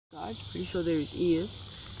sides. Pretty sure they're his ears.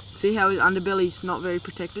 See how his underbelly's not very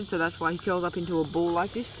protected, so that's why he curls up into a ball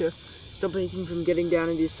like this to stop anything from getting down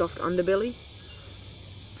into his soft underbelly.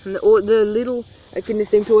 And the little echidnas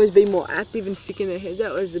seem to always be more active and sticking their heads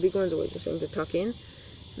out, whereas the big ones always just seem to tuck in.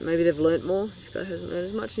 Maybe they've learnt more. This guy hasn't learnt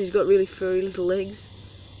as much, and he's got really furry little legs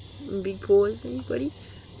and big paws. And buddy.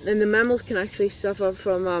 And the mammals can actually suffer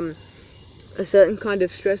from a certain kind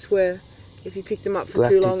of stress where if you pick them up for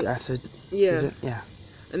too long, lactic acid. yeah, Is it? Yeah.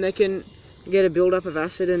 And they can get a build-up of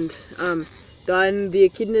acid and die. And the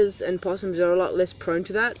echidnas and possums are a lot less prone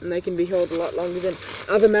to that, and they can be held a lot longer than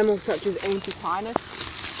other mammals such as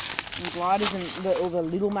antechinus and gliders and all the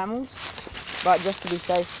little mammals. But just to be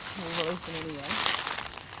safe, we'll release them anyway.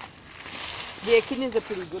 The echidnas are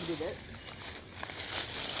pretty good with it.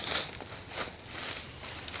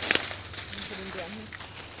 Put him down here.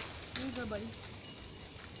 Here you go, buddy.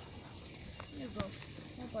 Here you go.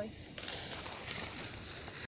 Oh, bye.